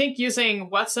 I think, using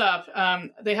WhatsApp.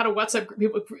 They had a WhatsApp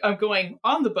group going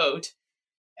on the boat,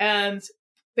 and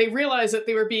they realized that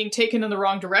they were being taken in the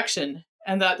wrong direction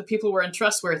and that the people were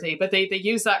untrustworthy. But they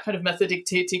used that kind of method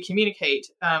to communicate.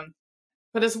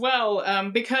 But as well,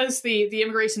 because the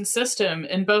immigration system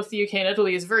in both the UK and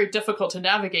Italy is very difficult to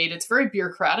navigate, it's very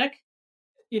bureaucratic,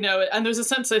 and there's a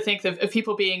sense, I think, of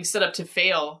people being set up to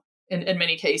fail in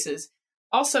many cases.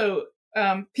 Also,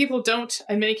 people don't,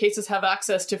 in many cases, have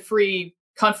access to free,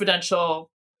 confidential,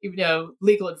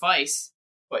 legal advice.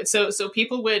 So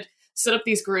people would set up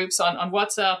these groups on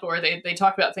WhatsApp, or they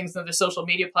talk about things on their social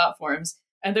media platforms,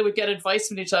 and they would get advice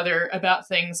from each other about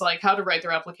things like how to write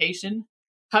their application,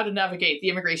 how to navigate the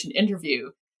immigration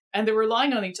interview. And they were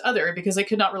relying on each other because they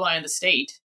could not rely on the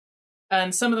state.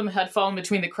 And some of them had fallen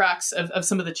between the cracks of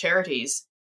some of the charities.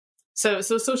 So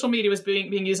social media was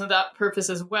being used for that purpose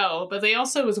as well. But they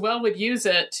also as well would use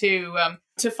it to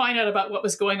find out about what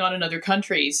was going on in other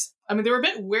countries. I mean, they were a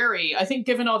bit wary. I think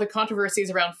given all the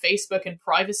controversies around Facebook and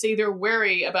privacy, they're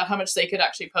wary about how much they could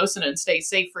actually post in it and stay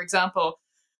safe. For example,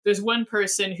 there's one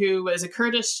person who was a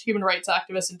Kurdish human rights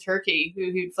activist in Turkey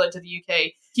who fled to the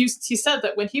UK. He said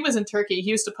that when he was in Turkey,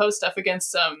 he used to post stuff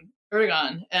against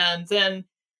Erdogan, and then,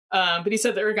 but he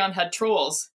said that Erdogan had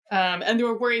trolls, and they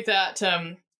were worried that,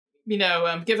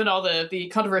 given all the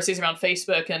controversies around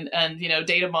Facebook and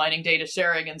data mining, data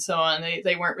sharing, and so on,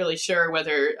 they weren't really sure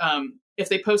whether if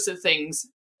they posted things,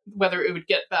 whether it would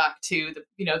get back to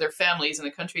their families in the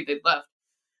country they'd left.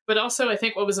 But also, I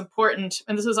think what was important,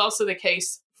 and this was also the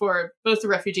case for both the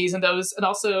refugees and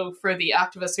also for the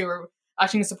activists who were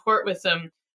acting in support with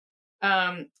them,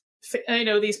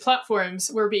 these platforms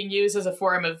were being used as a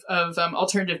form of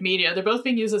alternative media. They're both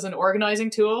being used as an organizing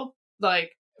tool.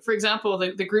 Like, for example,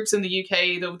 the groups in the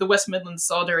UK, the West Midlands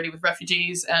Solidarity with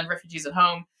Refugees and Refugees at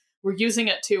Home, were using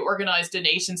it to organize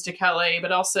donations to Calais,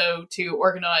 but also to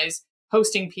organize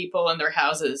hosting people in their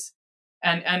houses.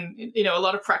 And a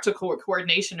lot of practical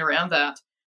coordination around that.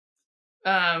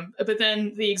 But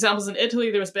then the examples in Italy,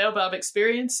 there was Baobab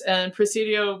Experience and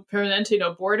Presidio Permanente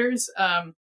No Borders.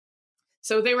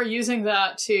 So they were using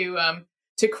that to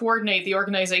coordinate the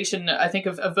organization, I think,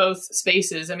 of both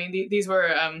spaces. I mean, these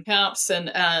were camps,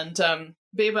 and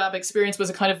Baobab Experience was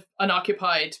a kind of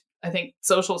unoccupied, I think,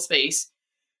 social space,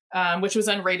 which was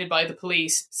unrated by the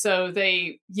police. So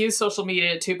they used social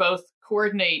media to both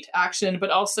coordinate action, but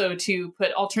also to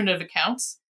put alternative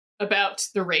accounts about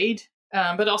the raid,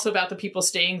 but also about the people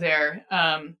staying there,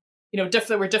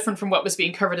 that were different from what was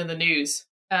being covered in the news.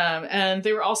 And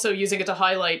they were also using it to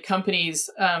highlight companies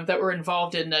that were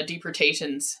involved in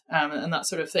deportations and that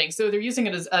sort of thing. So they're using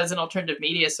it as an alternative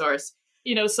media source.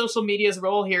 Social media's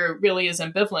role here really is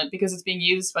ambivalent because it's being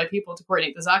used by people to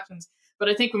coordinate these actions. But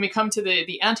I think when we come to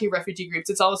the anti-refugee groups,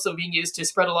 it's also being used to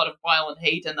spread a lot of violent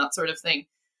hate and that sort of thing.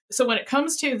 So when it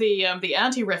comes to the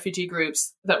anti-refugee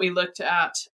groups that we looked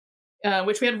at,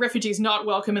 which we had Refugees Not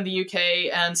Welcome in the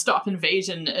UK and Stop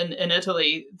Invasion in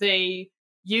Italy, they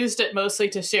used it mostly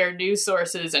to share news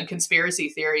sources and conspiracy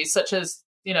theories, such as,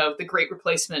 the Great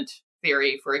Replacement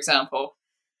theory, for example.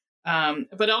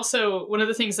 But also, one of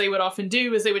the things they would often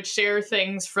do is they would share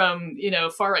things from,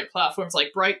 far-right platforms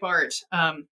like Breitbart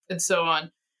and so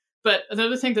on. But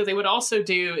another thing that they would also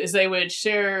do is they would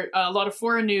share a lot of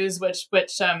foreign news,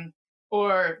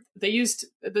 or they used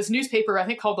this newspaper, I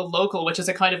think, called The Local, which is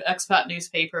a kind of expat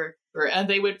newspaper. And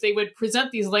they would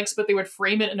present these links, but they would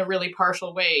frame it in a really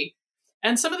partial way.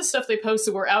 And some of the stuff they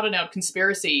posted were out-and-out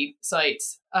conspiracy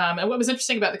sites. And what was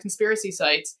interesting about the conspiracy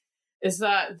sites is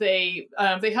that they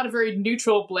had a very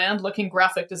neutral, bland-looking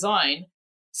graphic design.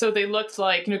 So they looked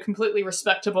like completely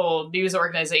respectable news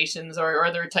organizations or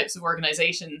other types of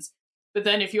organizations. But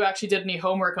then if you actually did any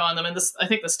homework on them, and I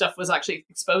think the stuff was actually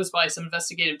exposed by some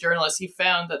investigative journalists, you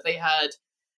found that they had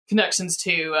connections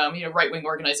to right-wing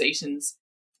organizations,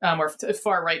 or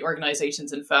far-right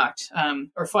organizations, in fact,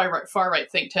 or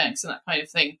far-right think tanks and that kind of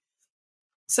thing.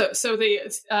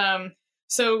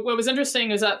 So what was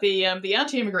interesting is that the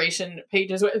anti-immigration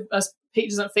pages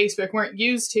on Facebook weren't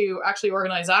used to actually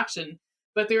organize action,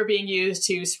 but they were being used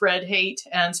to spread hate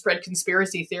and spread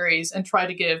conspiracy theories and try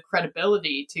to give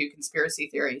credibility to conspiracy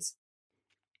theories.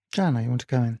 Jana, you want to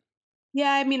come in?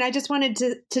 Yeah, I mean, I just wanted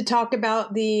to talk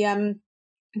about the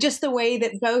just the way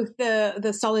that both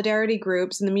the solidarity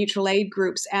groups and the mutual aid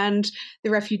groups and the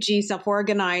refugee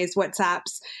self-organized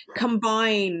WhatsApps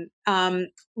combine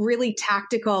really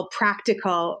tactical,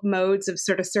 practical modes of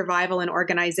sort of survival and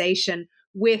organization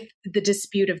with the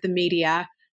dispute of the media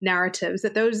narratives,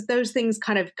 that those things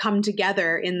kind of come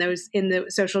together in the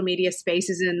social media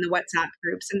spaces and in the WhatsApp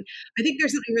groups. And I think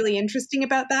there's something really interesting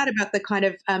about that, about the kind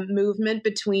of movement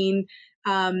between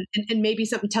and maybe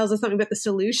something tells us something about the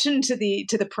solution to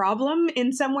the problem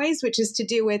in some ways, which is to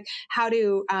do with how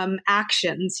do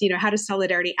actions, how do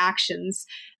solidarity actions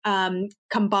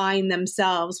combine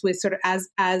themselves with sort of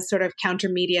as sort of counter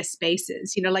media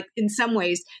spaces. Like in some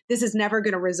ways, this is never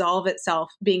going to resolve itself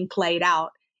being played out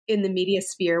in the media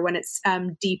sphere when it's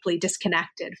deeply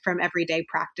disconnected from everyday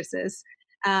practices.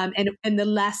 And the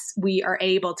less we are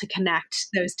able to connect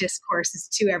those discourses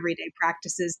to everyday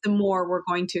practices, the more we're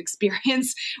going to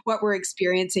experience what we're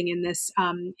experiencing in this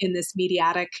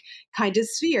mediatic kind of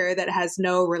sphere that has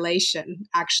no relation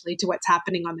actually to what's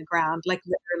happening on the ground, like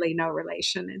literally no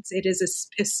relation. It is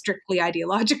a strictly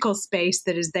ideological space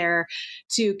that is there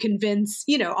to convince,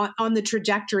 on the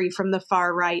trajectory from the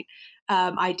far right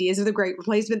ideas of the Great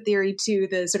Replacement theory to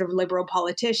the sort of liberal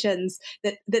politicians,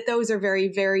 that those are very,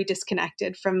 very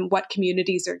disconnected from what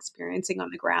communities are experiencing on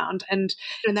the ground. And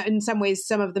that in some ways,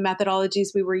 some of the methodologies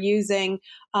we were using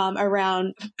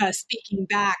around speaking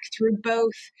back through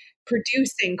both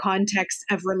producing context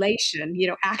of relation,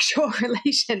 actual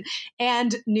relation,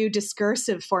 and new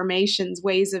discursive formations,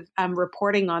 ways of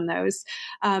reporting on those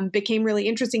became really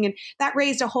interesting. And that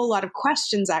raised a whole lot of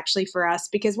questions actually for us,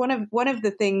 because one of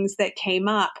the things that came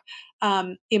up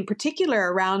in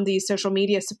particular around these social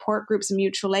media support groups and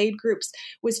mutual aid groups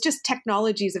was just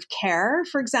technologies of care,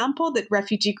 for example, that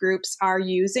refugee groups are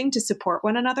using to support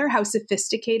one another, how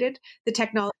sophisticated the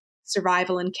technology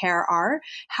survival and care are,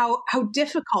 how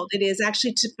difficult it is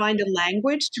actually to find a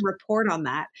language to report on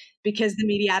that, because the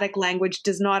mediatic language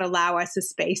does not allow us a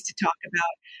space to talk about,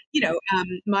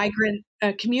 migrant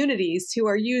communities who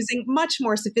are using much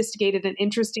more sophisticated and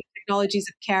interesting technologies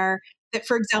of care that,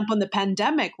 for example, in the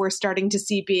pandemic, we're starting to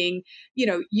see being,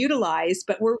 utilized,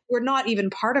 but we're not even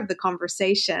part of the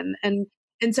conversation. And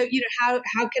so, how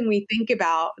can we think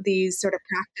about these sort of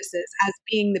practices as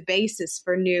being the basis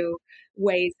for new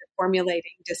ways of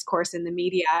formulating discourse in the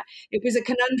media? It was a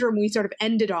conundrum we sort of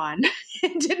ended on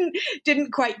and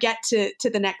didn't quite get to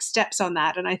the next steps on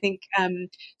that. And I think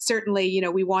certainly,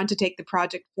 we want to take the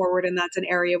project forward, and that's an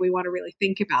area we want to really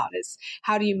think about, is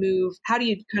how do you kind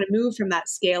of move from that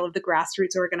scale of the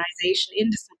grassroots organization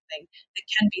into something that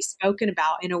can be spoken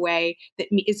about in a way that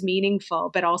is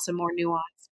meaningful, but also more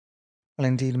nuanced. Well,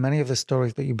 indeed, many of the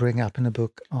stories that you bring up in the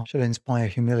book should inspire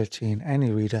humility in any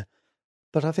reader.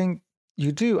 But I think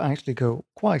you do actually go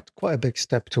quite a big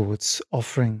step towards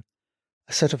offering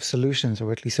a set of solutions,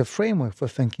 or at least a framework for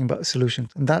thinking about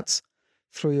solutions. And that's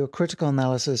through your critical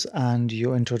analysis and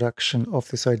your introduction of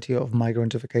this idea of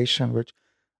migrantification, which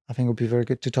I think would be very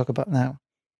good to talk about now.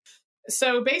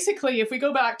 So basically, if we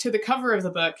go back to the cover of the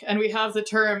book and we have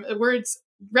the words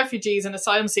refugees and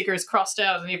asylum seekers crossed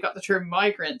out, and you've got the term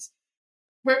migrant.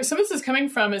 Where some of this is coming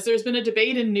from is there's been a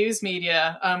debate in news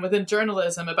media within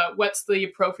journalism about what's the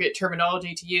appropriate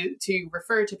terminology to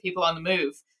refer to people on the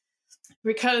move,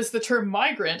 because the term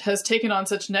migrant has taken on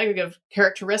such negative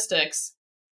characteristics,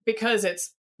 because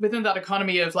it's within that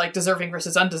economy of like deserving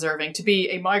versus undeserving. To be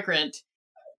a migrant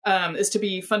is to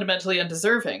be fundamentally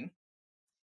undeserving.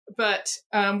 But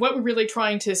what we're really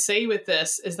trying to say with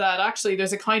this is that actually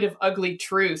there's a kind of ugly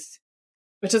truth,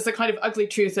 which is the kind of ugly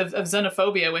truth of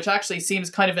xenophobia, which actually seems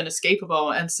kind of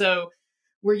inescapable. And so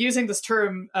we're using this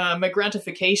term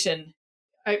migrantification.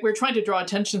 We're trying to draw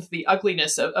attention to the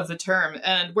ugliness of the term.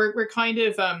 And we're kind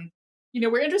of,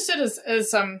 we're interested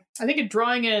as I think in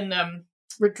drawing in,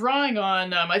 we're drawing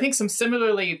on, I think, some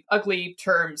similarly ugly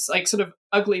terms, like sort of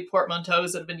ugly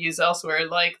portmanteaus that have been used elsewhere.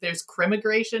 Like there's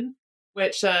crimmigration,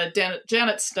 which Janet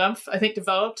Stumpf, I think,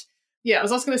 developed. Yeah, I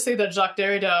was also going to say that Jacques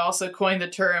Derrida also coined the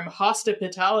term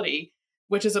hospitality,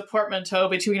 which is a portmanteau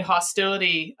between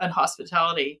hostility and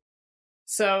hospitality.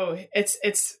 So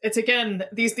it's again,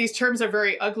 these terms are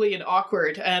very ugly and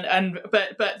awkward,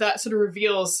 but that sort of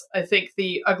reveals, I think,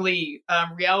 the ugly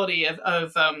reality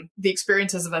of the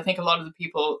experiences of, I think, a lot of the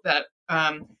people that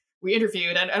we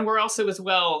interviewed, and we're also as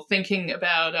well thinking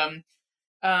about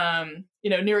Nira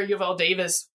Yuval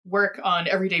Davis work on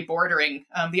everyday bordering,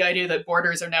 the idea that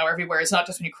borders are now everywhere. It's not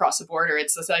just when you cross a border,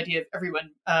 it's this idea of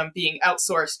everyone being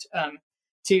outsourced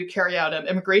to carry out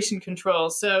immigration control.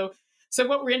 So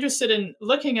what we're interested in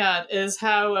looking at is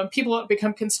how people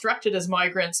become constructed as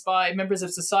migrants by members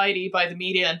of society, by the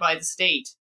media, and by the state.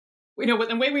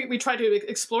 The way we try to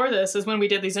explore this is when we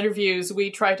did these interviews, we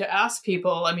tried to ask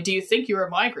people, do you think you're a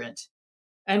migrant?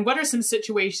 And what are some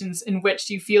situations in which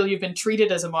you feel you've been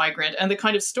treated as a migrant? And the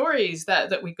kind of stories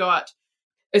that we got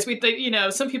is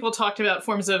some people talked about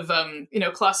forms of,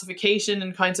 classification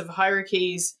and kinds of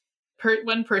hierarchies.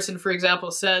 One person, for example,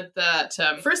 said that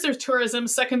first there's tourism,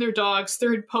 second they're dogs,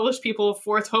 third Polish people,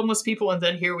 fourth homeless people, and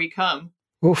then here we come.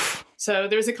 Oof. So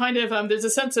there's a kind of there's a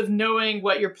sense of knowing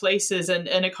what your place is and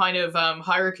a kind of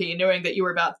hierarchy, knowing that you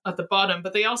were about at the bottom.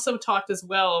 But they also talked as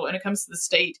well when it comes to the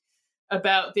state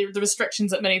about the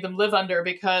restrictions that many of them live under,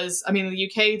 because in the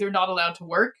UK they're not allowed to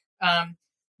work.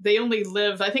 They only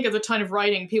live, I think at the time of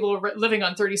writing, people are living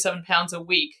on £37 a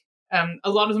week. A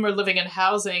lot of them are living in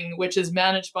housing, which is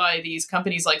managed by these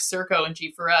companies like Serco and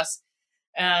G4S.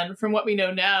 And from what we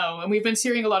know now, and we've been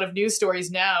hearing a lot of news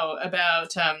stories now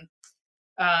about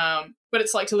what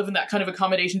it's like to live in that kind of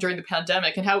accommodation during the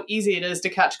pandemic and how easy it is to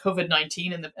catch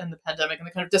COVID-19 in the pandemic and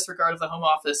the kind of disregard of the Home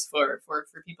Office for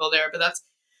people there. But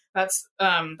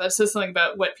that says something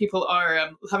about what people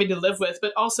are having to live with,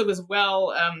 but also as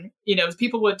well,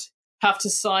 people would have to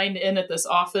sign in at this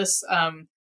office,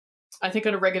 I think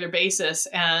on a regular basis.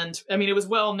 And it was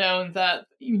well known that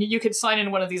you could sign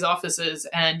in one of these offices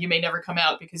and you may never come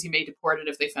out because you may be deported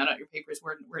if they found out your papers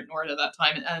weren't in order at that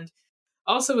time. And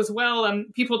also as well,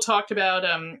 people talked about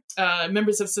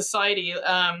members of society.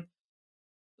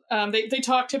 They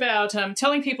talked about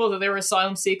telling people that they were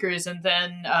asylum seekers and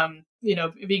then,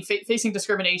 facing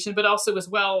discrimination, but also as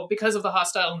well, because of the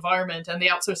hostile environment and the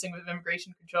outsourcing of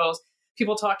immigration controls,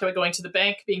 people talked about going to the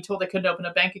bank, being told they couldn't open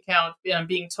a bank account,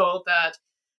 being told that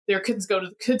their kids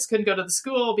couldn't go to the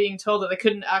school, being told that they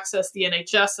couldn't access the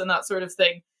NHS and that sort of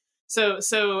thing. So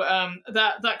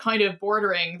that kind of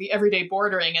bordering, the everyday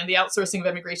bordering and the outsourcing of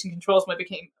immigration controls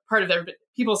became part of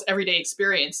people's everyday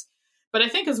experience. But I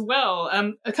think as well,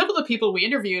 a couple of people we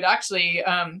interviewed actually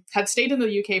had stayed in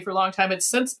the UK for a long time, had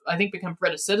since, I think, become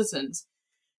British citizens.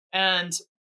 And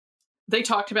they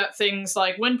talked about things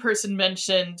like one person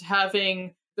mentioned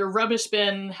having their rubbish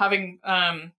bin,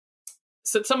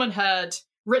 so someone had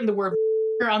written the word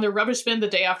on their rubbish bin the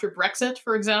day after Brexit,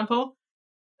 for example.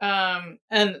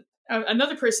 And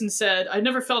another person said, I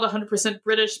never felt 100%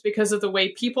 British because of the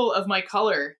way people of my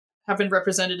color have been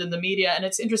represented in the media. And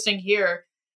it's interesting here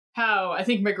how I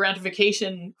think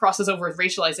migrantification crosses over with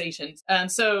racialization.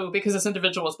 And so because this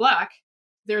individual was Black,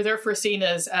 they're therefore seen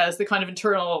as the kind of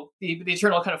the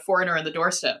eternal kind of foreigner on the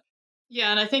doorstep. Yeah,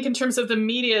 and I think in terms of the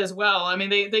media as well,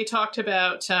 they talked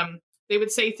about, they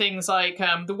would say things like,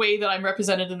 the way that I'm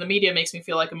represented in the media makes me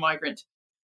feel like a migrant,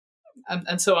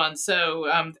 and so on.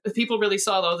 So people really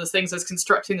saw all those things as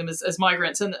constructing them as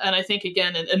migrants. And I think,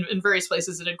 again, in various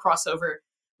places it had crossover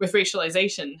with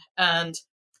racialization. And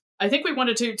I think we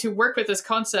wanted to work with this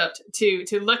concept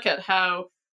to look at how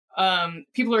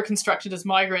people are constructed as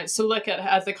migrants, to look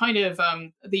at the kind of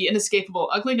the inescapable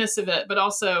ugliness of it, but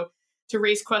also to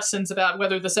raise questions about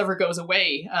whether this ever goes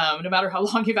away, no matter how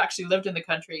long you've actually lived in the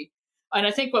country. And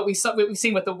I think what we've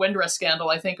seen with the Windrush scandal,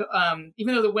 I think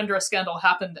even though the Windrush scandal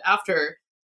happened after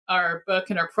our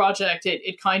book and our project,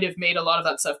 it kind of made a lot of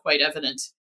that stuff quite evident,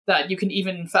 that you can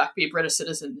even in fact be a British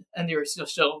citizen and you're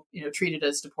still treated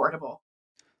as deportable.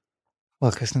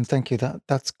 Well, Kirsten, thank you.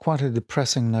 That's quite a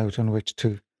depressing note on which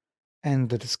to end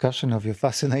the discussion of your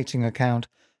fascinating account.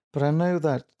 But I know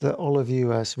that all of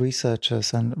you as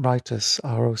researchers and writers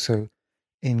are also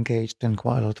engaged in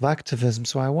quite a lot of activism.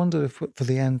 So I wondered if for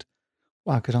the end,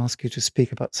 I could ask you to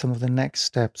speak about some of the next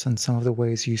steps and some of the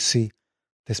ways you see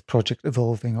this project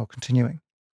evolving or continuing.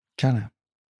 Jana.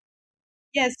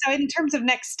 Yes. So in terms of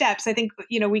next steps, I think,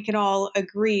 we can all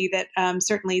agree that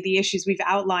certainly the issues we've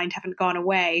outlined haven't gone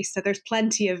away. So there's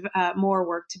plenty of more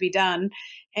work to be done.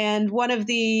 And one of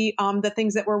the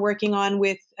things that we're working on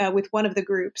with one of the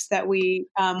groups that we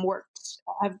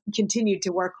have continued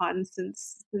to work on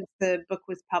since the book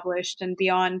was published and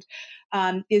beyond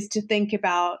is to think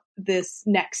about this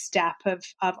next step of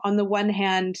on the one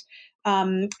hand,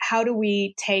 how do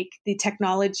we take the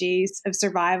technologies of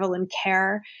survival and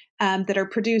care that are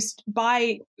produced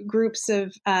by groups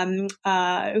of who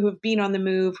have been on the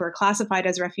move, who are classified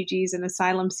as refugees and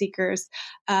asylum seekers,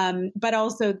 but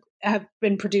also have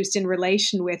been produced in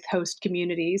relation with host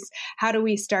communities. How do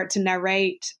we start to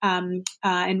narrate and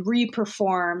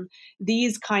reperform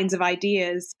these kinds of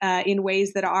ideas in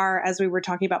ways that are, as we were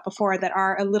talking about before, that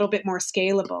are a little bit more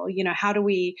scalable? How do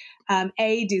we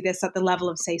do this at the level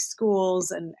of, say,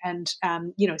 schools and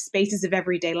spaces of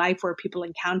everyday life where people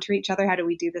encounter each other? How do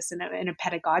we do this in a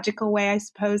pedagogical way, I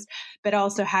suppose? But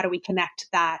also, how do we connect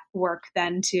that work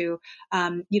then to,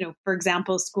 for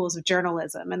example, schools of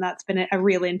journalism? And that's been a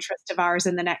real interest of ours.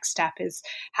 And the next step is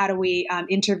how do we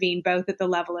intervene both at the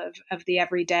level of the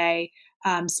everyday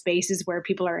spaces where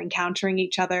people are encountering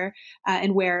each other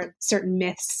and where certain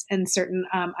myths and certain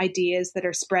ideas that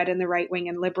are spread in the right wing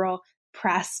and liberal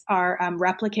press are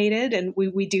replicated. And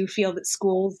we do feel that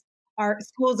schools are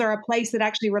a place that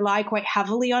actually rely quite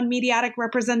heavily on mediatic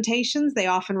representations. They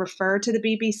often refer to the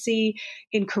BBC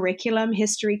in curriculum,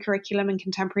 history curriculum and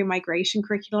contemporary migration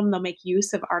curriculum. They'll make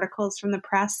use of articles from the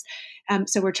press.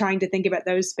 So we're trying to think about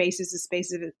those spaces as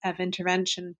spaces of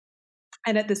intervention.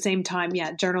 And at the same time,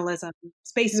 journalism,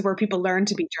 spaces where people learn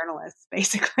to be journalists,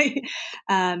 basically.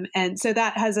 And so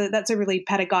that's a really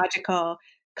pedagogical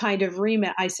kind of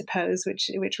remit, I suppose, which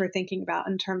we're thinking about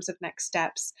in terms of next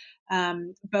steps,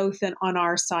 both on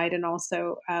our side and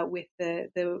also with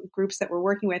the groups that we're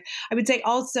working with. I would say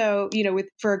also,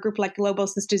 for a group like Global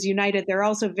Sisters United, they're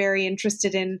also very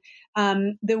interested in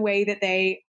the way that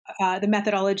the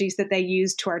methodologies that they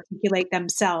use to articulate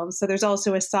themselves. So there's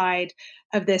also a side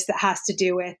of this that has to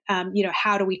do with,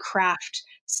 how do we craft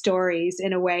stories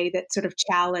in a way that sort of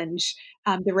challenge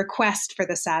the request for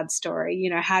the sad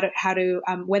story? How do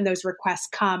when those requests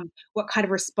come, what kind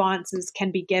of responses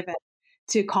can be given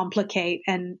to complicate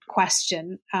and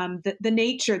question the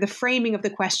nature, the framing of the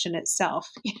question itself,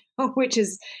 which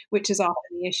is often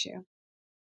the issue.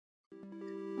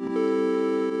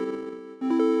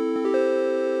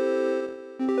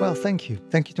 Well, thank you.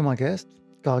 Thank you to my guest,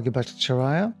 Gargi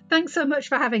Bhattacharya. Thanks so much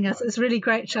for having us. It's really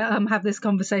great to have this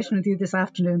conversation with you this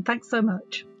afternoon. Thanks so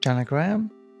much. Jana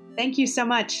Graham. Thank you so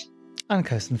much. And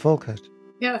Kirsten Forkert.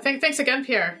 Yeah, thanks again,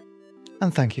 Pierre.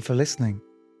 And thank you for listening.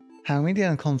 How Media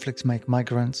and Conflicts Make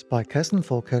Migrants by Kirsten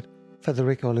Forkert,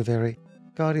 Federico Oliveri,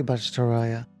 Gargi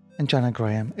Bhattacharya, and Jana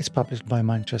Graham is published by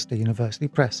Manchester University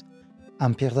Press.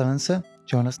 I'm Pierre Dalense.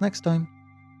 Join us next time.